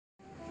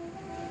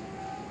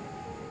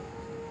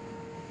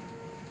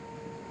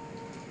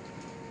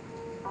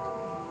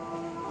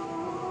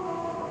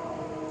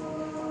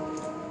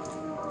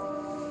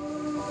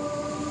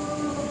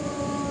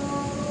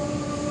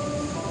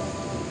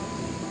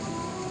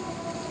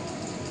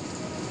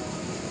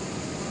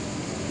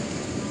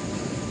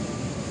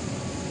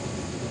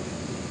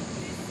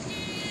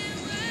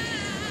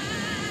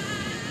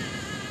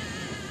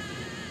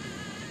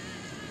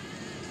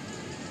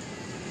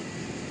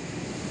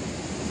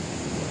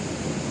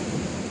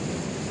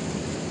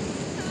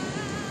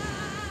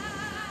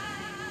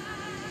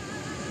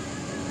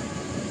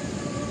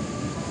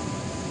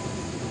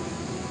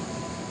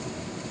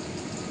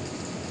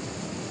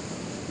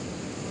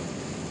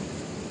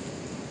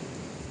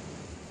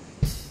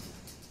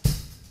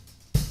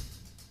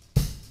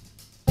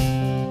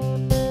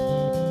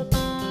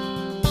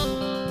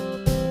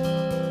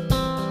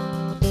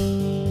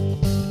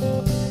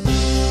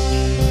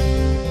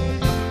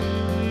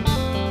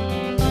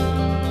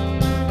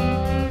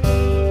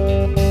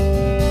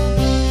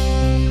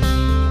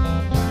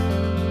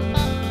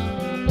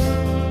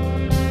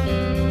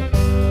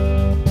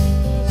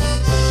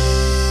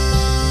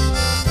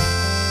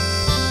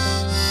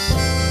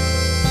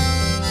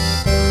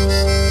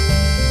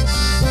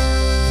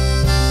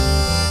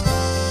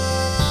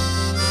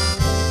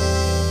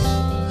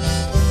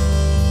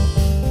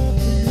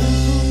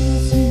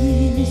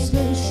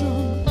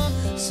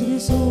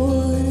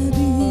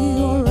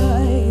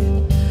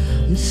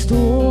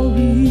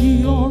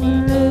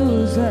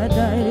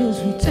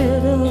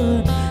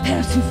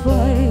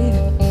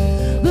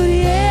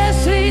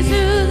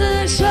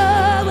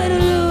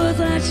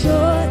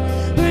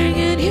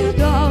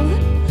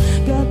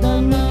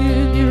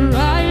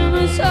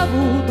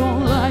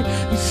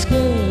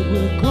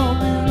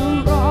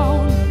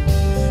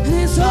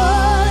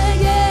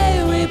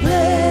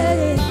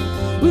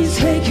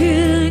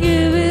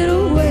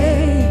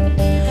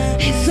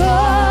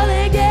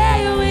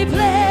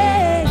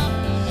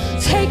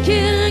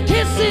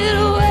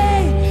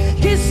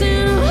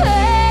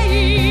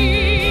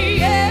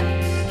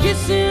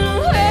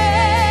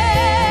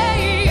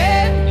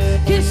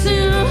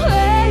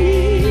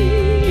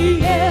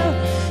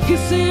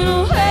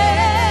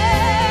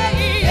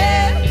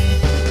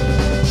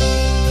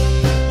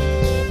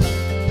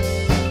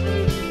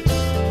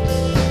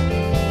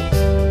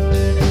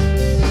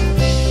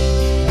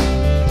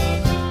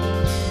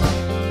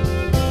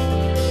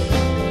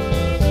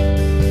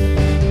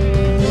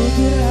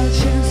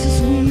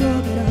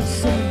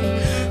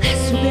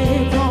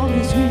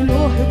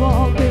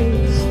small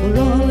grave. We're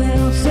all in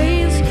our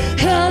saints,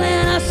 hell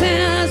in our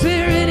sins.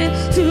 We're in it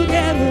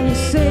together. We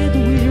say that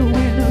we're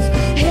winners.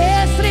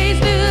 Yesterday's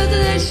news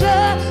they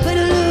sure, but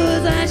to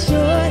lose I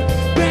should.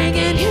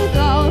 Bringing you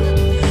down.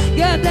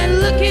 Got that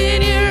look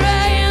in your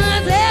eye and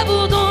the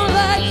devil don't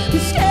like.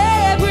 We're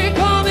scared we're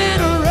coming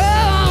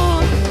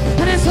around.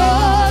 And it's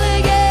all a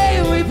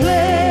game we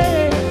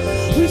play.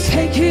 We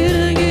take it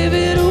and give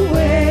it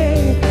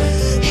away.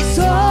 It's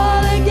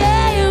all a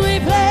game we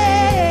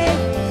play.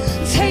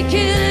 Take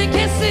it and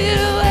kiss it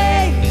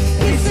away.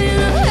 Kiss it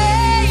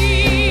away,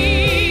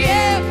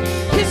 yeah.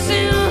 Kiss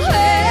it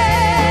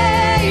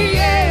away,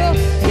 yeah.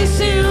 Kiss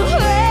it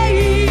away,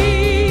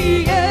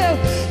 yeah.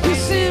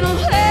 Kiss it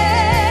away,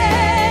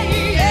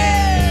 yeah.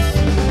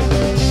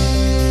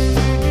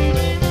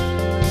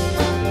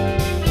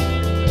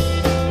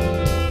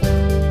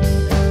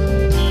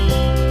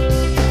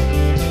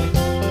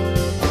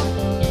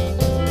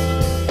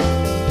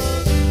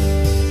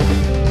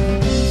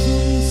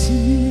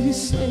 TV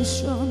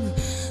station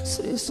says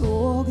it's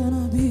all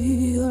gonna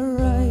be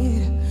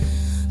alright.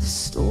 The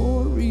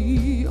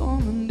story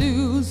on the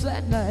news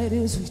that night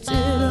is we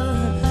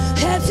didn't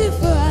have to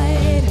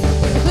fight.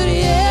 But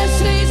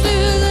yesterday's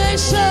news they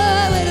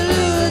sure, way to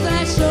lose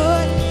I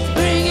should.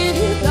 Bringing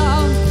you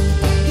down.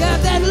 Got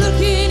that look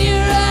in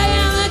your eye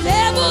and the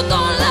devil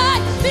don't lie.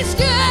 Be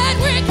scared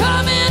we're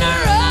coming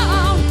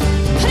around.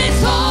 And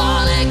it's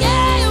all a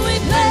game we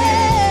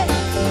play.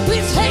 We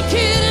take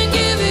it and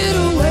give it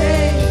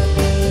away.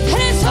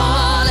 And it's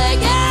all a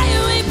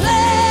game we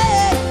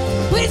play.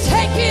 We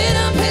take it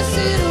and piss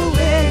it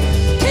away.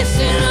 Kiss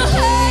it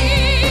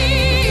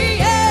away,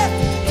 yeah.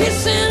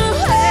 Kiss it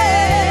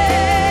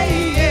away,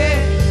 yeah.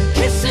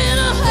 Kiss it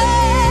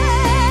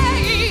away,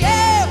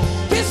 yeah.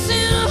 Kiss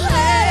it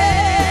away,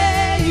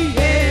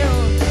 yeah.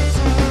 It's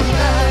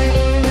alright,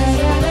 it's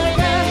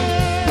okay.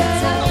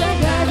 That don't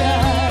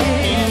matter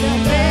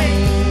anyway.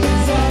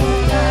 It's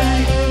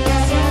alright,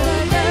 it's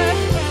okay.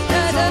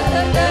 That don't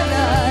matter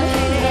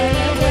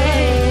anyway.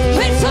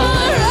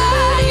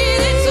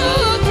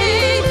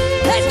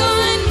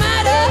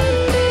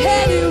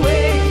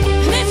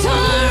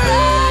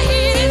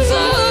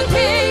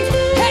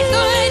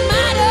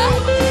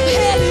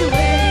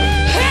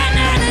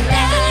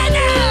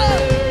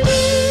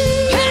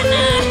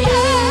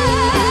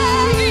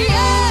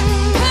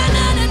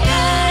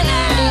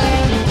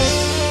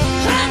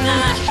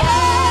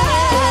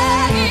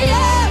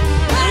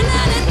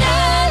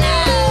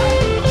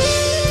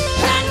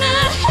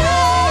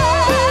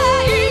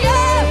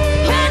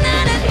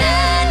 Na-na-na-na.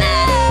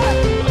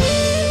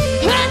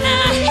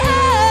 Na-na-na-na.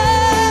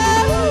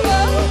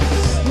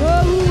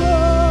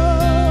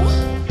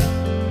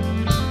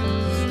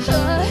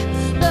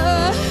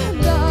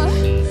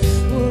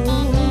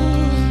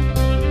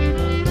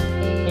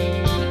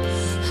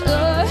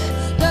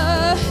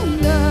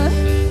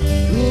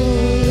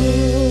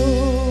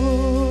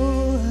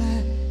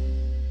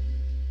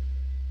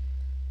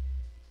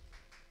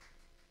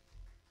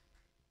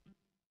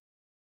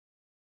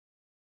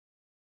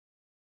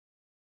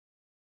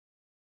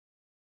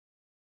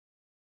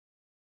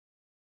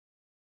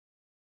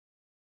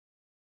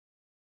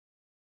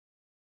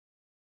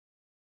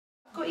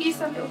 Got you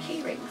some little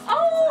key rings.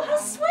 Oh, how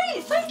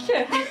sweet! Thank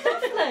you. How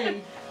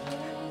lovely.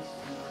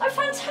 Oh,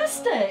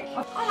 fantastic.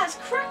 Oh, that's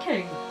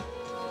cracking.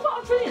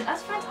 What a brilliant.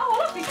 That's fantastic. Oh,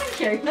 lovely. Thank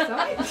you.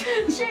 Sorry.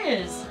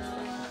 Cheers.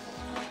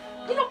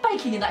 You're not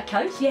baking in that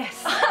coat?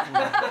 Yes.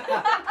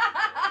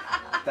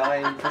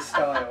 Dying for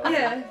style.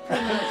 Yeah.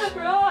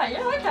 Right,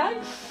 yeah, okay.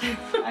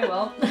 Oh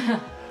well.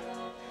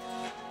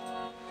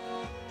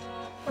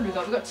 What have we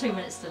got? We've got 2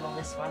 minutes still on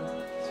this one.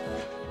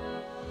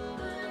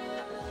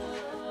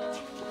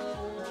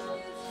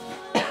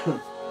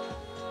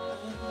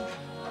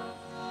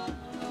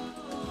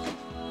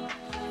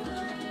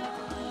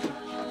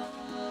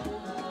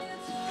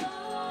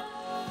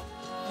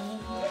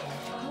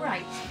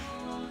 Great.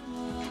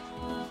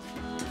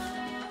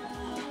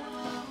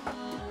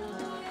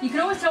 You can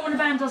always tell when a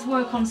band does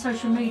work on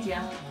social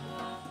media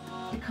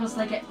because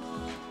they get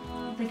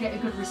a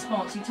good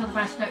response. You can tell the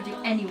bands who don't do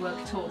any work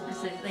at all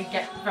because they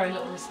get very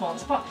little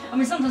response. But I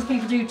mean, sometimes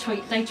people do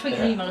tweet. They tweet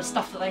an email of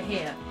stuff that they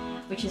hear,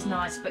 which is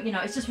nice. But you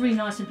know, it's just really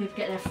nice when people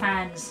get their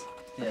fans.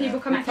 Yeah. People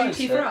come out to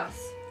you for us.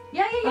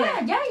 Yeah.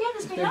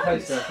 There's been loads.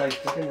 Posted on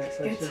Facebook, isn't it?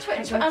 So Good. it's just-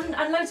 Twitter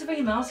and loads of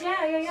emails. Yeah,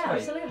 Sweet.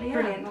 absolutely. Yeah.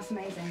 Brilliant, that's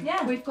amazing.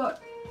 Yeah. We've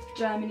got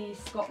Germany,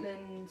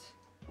 Scotland,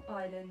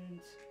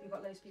 Ireland. We've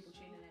got loads of people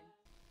tuning in.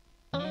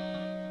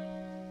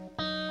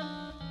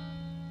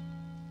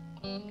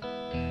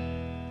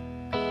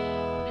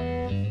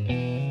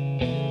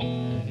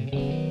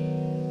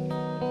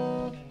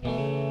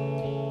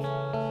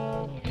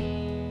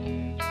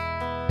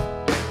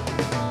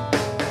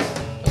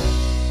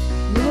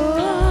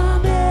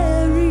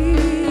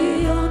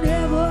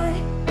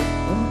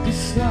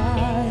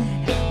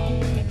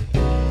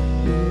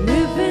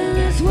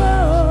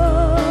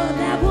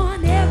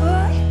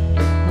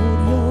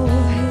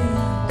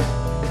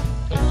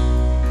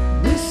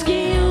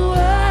 Whiskey and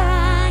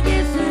wine,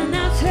 guessing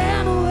I'll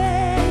turn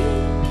away.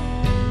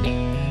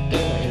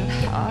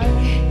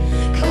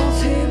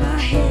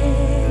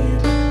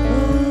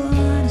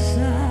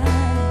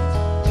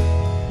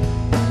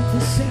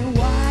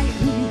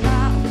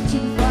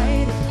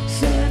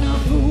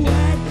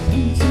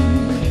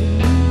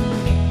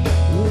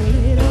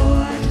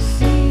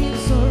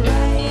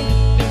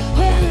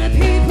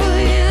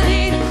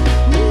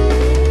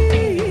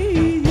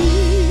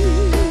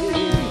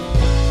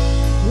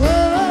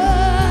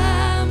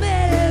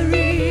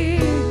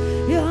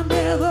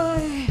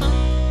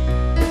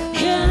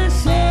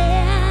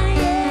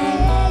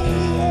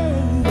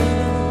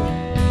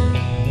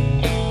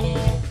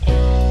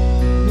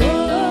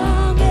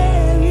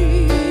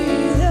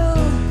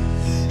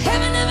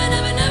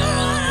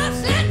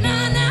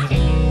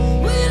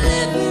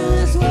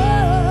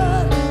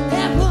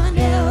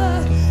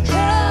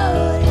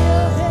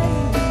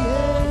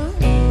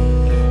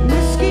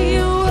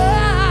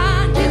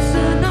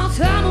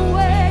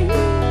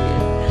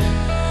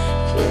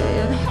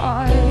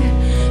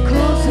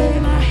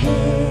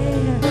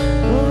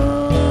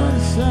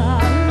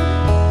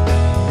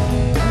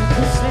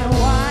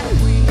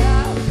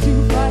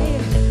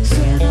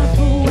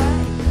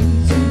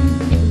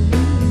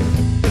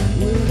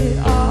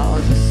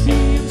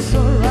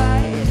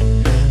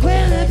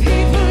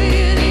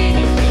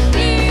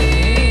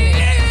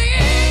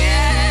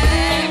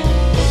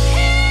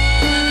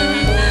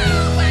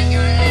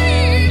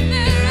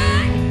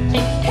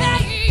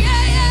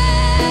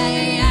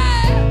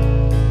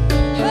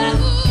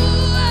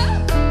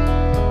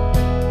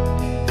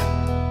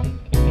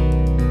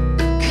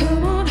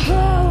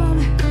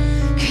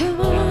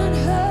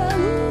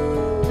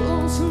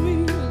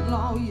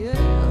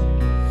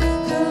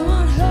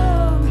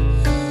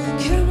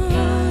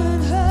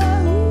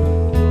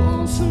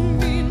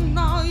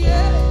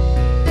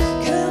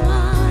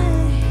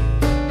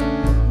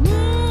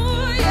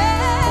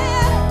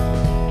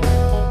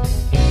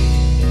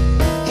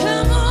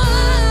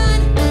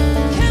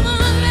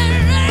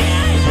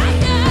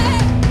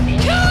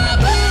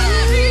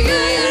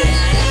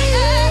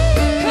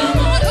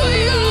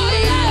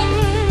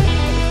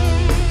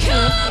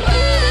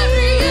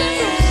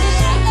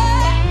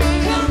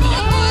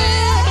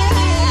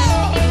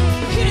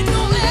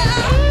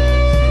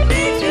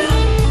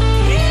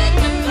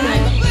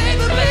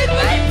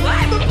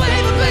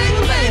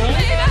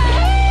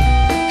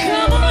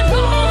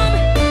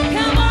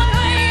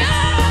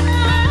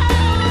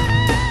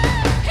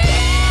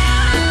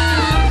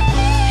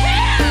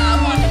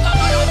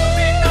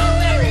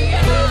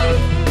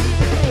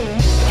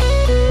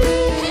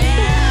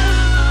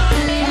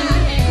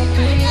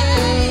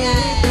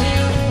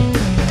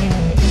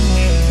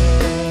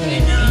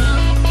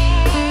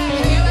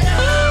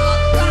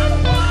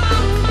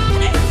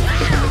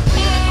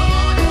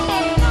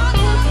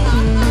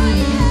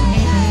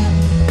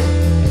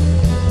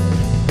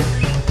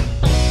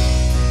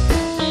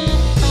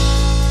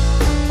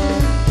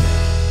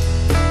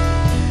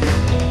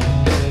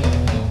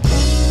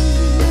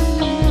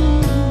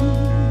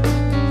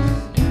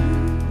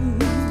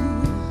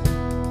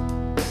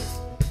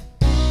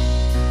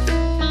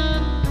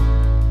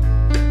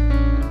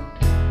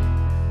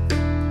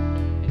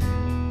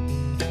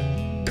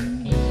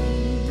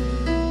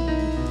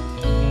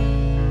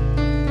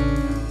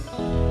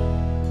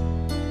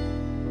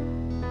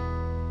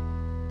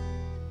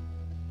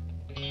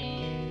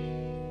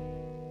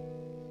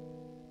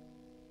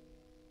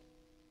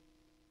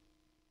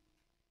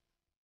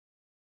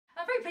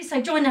 Lovely.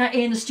 So joined now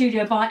in the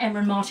studio by Emma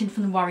and Martin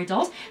from the Worry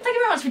Dolls. Thank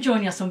you very much for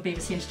joining us on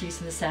BBC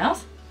Introducing the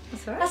South.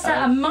 That's all right. That's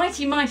a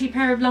mighty, mighty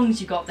pair of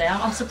lungs you got there.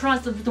 I'm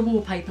surprised that the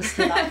wallpaper's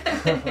still up.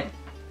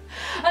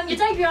 Your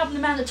debut album, The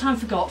Man That Time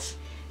Forgot,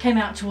 came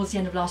out towards the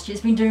end of last year.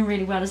 It's been doing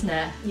really well, isn't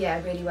it?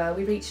 Yeah, really well.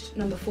 We reached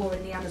number 4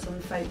 in the Amazon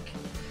Folk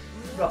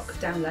Rock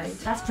download.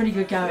 That's pretty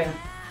good going.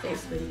 Yeah,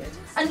 it's really good.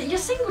 And your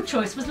single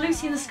choice was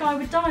Lucy in the Sky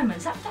with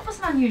Diamonds. That was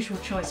an unusual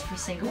choice for a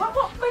single.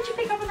 Where'd you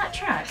pick up on that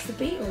track? It's the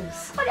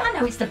Beatles. I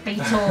know it's the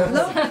Beatles.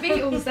 Love the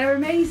Beatles, they're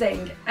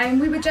amazing.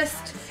 And we were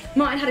just,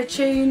 Martin had a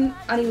tune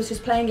and he was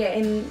just playing it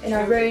in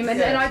our room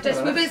and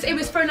it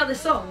was for another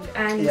song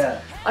and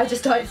I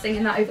just started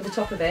singing that over the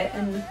top of it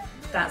and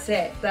that's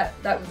it. We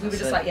were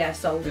just like, yeah,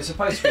 sold. It was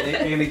supposed to be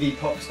an Iggy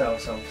Pop style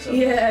song. So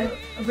yeah.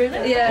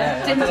 Really?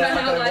 Yeah. Didn't turn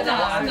out like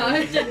that. No,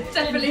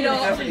 definitely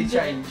not. Definitely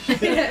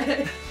changed.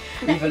 Yeah.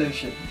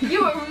 Evolution.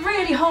 You're a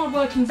really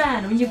hard-working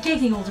band. I mean, you're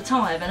gigging all the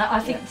time, and I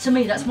think to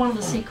me that's one of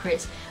the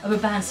secrets of a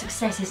band's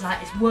success. Is like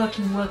it's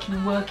working,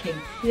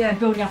 Yeah. and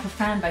building up a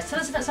fan base. Tell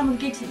us about some of the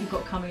gigs that you've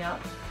got coming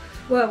up.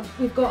 Well,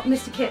 we've got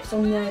Mr. Kipps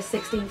on the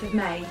 16th of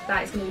May.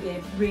 That is going to be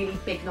a really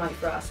big night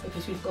for us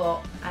because we've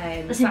got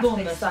That's in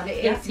Bournemouth. Sun.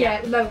 It is,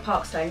 yeah, Lower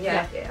Parkstone,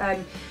 yeah.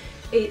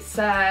 It's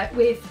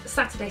with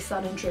Saturday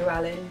Sun and Drew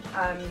Allen,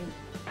 and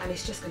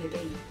it's just going to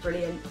be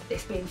brilliant.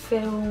 It's being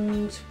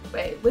filmed.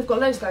 We've got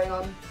loads going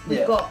on.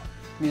 We've got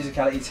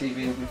Musicality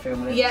TV will be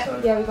filming it. Yeah,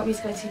 so. yeah, we've got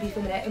Musicality TV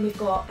filming it, and we've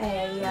got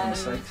we've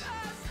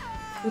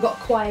got a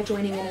choir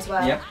joining in as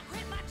well. Yep.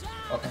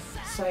 Okay.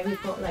 So we've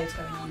got loads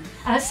going on.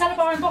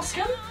 Celebar in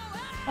Boscombe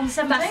on the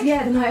 17th.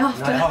 The night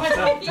after.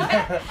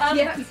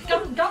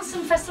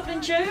 Gunston Festival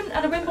in June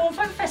and a Wimborne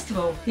Folk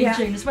Festival in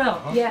June as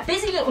well. Yeah.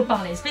 Busy little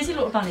bunnies.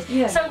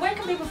 Yeah. So where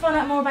can people find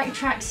out more about your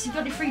tracks? You've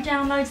got any free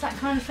downloads, that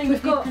kind of thing?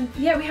 We've got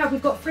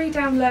free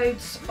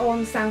downloads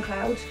on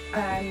SoundCloud,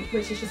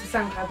 which is just a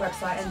SoundCloud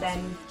website, and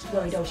then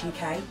Worry Dolls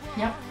UK.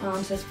 Yep.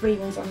 So there's free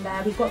ones on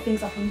there. We've got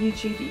things up on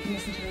YouTube that you can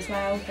listen to as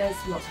well. There's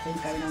lots of things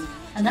going on.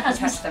 And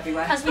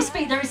everywhere. As we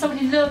speak, there is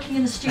somebody lurking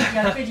in the studio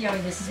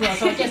videoing this as well.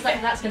 So I guess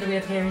that's going to be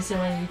appearing soon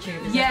on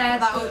YouTube. Isn't Yeah, it?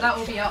 that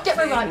will be up. Get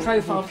my right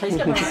profile, please.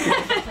 Get my right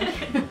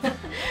profile.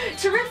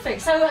 Terrific.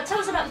 So tell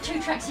us about the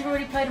 2 tracks you've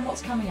already played and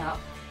what's coming up.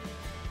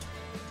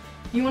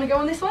 You want to go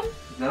on this one?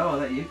 No, I'll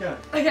let you go.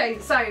 Okay,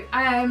 so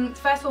the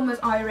first one was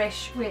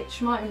Irish,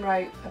 which Martin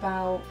wrote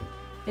about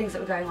things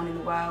that were going on in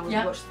the world.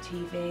 Yep. We watched the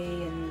TV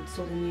and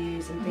saw the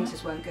news and things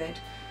just weren't good.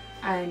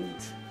 And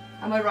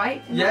am I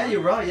right? Yeah,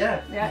 you're right,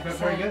 yeah. Yeah, You're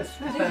very good.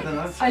 I Better than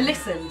us. I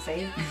listen,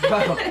 see.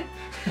 Wow.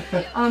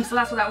 So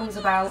that's what that one was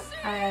about.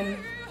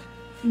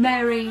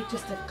 Mary,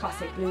 just a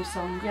classic blues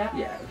song. Yeah.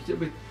 Yeah,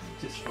 we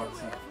just like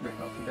to rip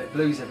off a bit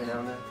blues every now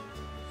and then.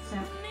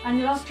 Yeah. And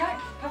your last track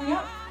coming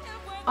up?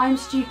 I'm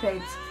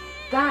Stupid.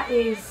 That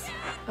is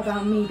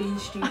about me being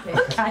stupid.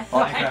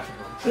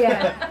 Biographical.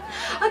 Yeah.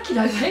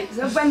 Okay.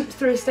 So I went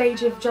through a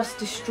stage of just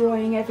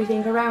destroying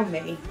everything around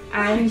me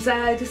and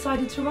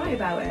decided to write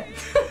about it.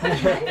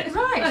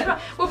 Right.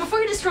 Well, before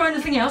you destroy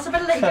anything else, I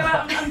better let you go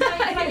out and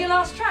play your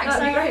last track.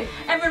 That'd be great.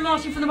 Emma and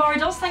Martin from the Worry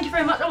Dolls, thank you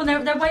very much. Oh, and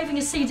they're waving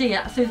a CD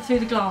through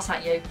the glass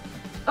at you.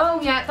 Oh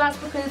yeah, that's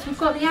because we've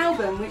got the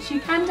album, which you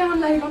can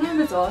download on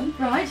Amazon.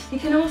 Right. You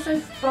can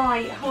also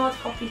buy hard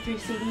copy through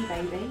CD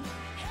Baby.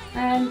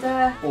 And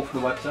Or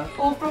from the website.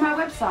 or from our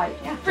website,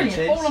 yeah, Brilliant.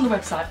 Cheers. All on the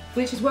website.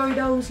 which is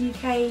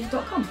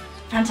worrydollsuk.com.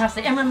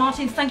 Fantastic. Emma and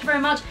Martin, thank you very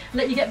much.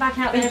 Let you get back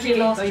out there Thank for your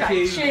you. last Thank track.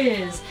 you.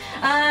 Cheers.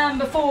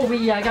 Before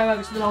we go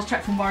over to the last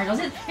track from Worry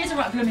Dolls, here's a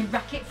right blooming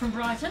racket from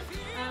Brighton.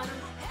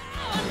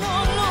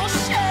 No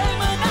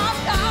shame and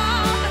I've got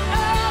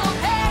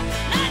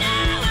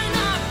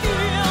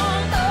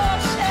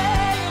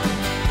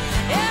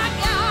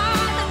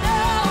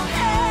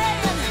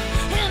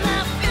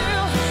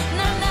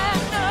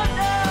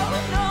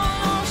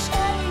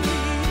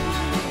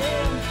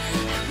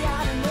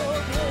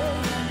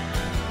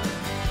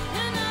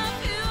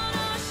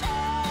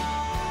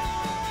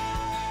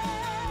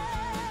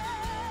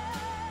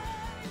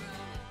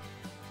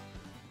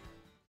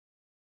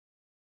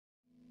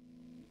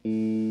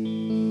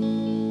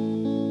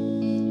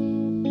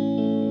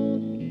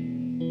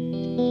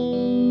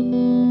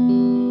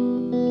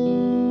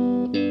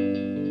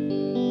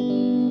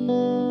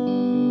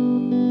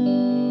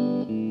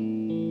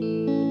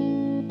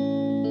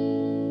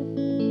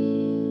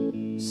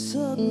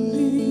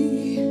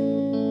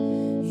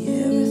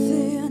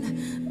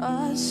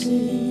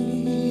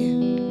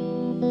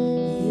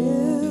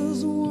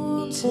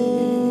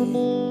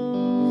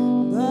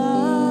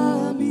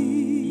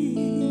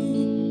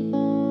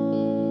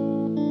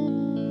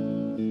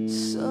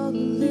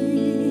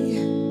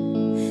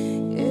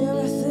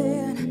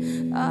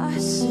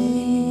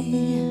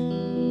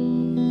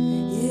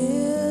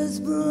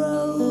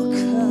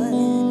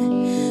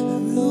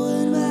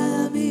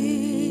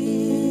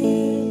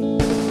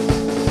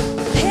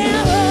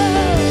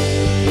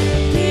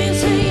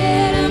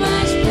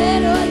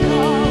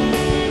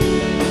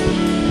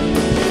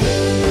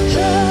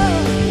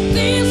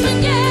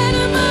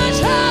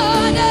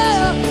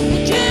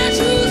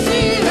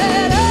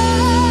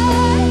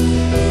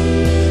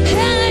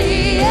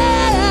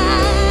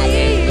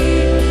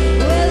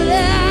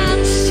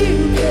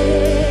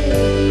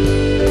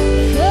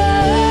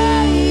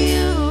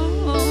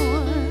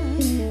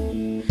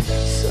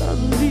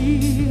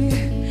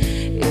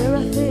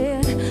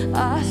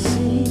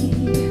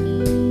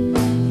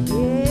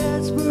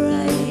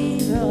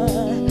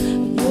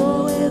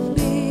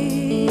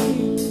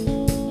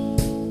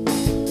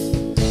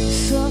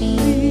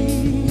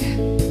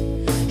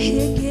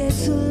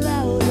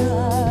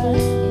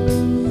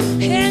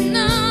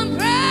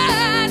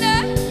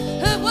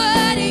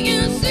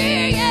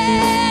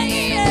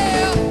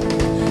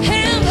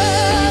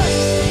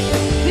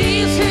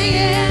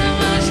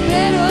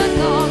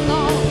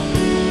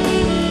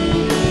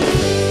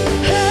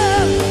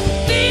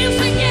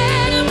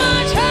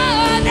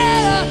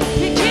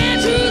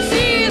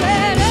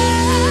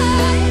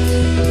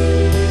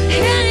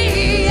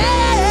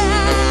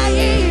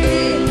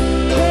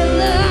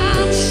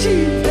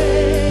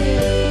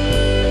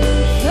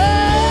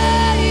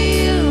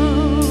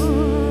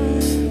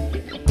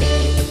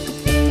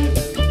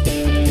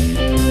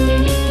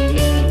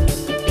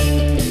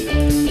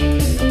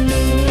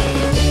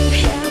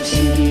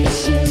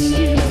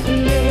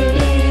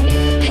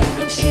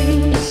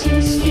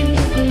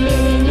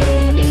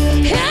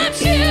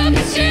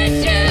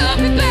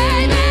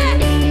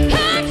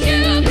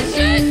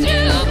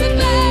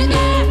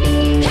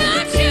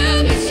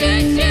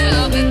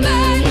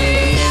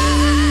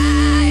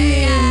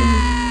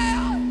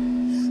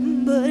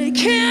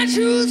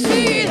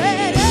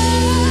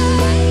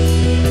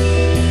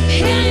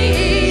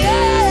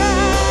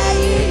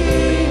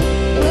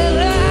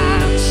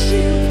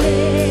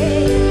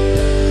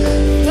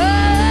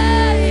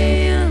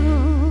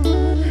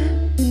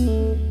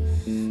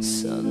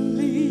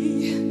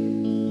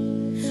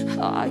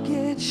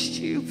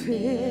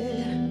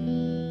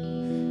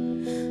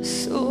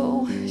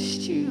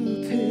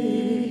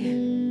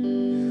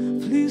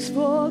please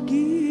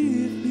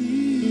forgive me.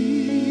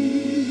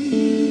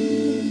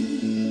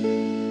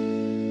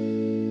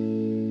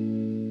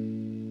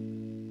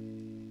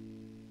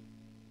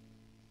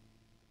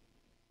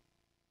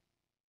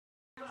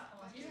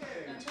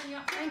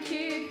 Thank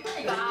you.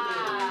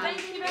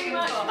 Thank you very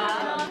much.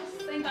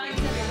 Thank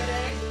you.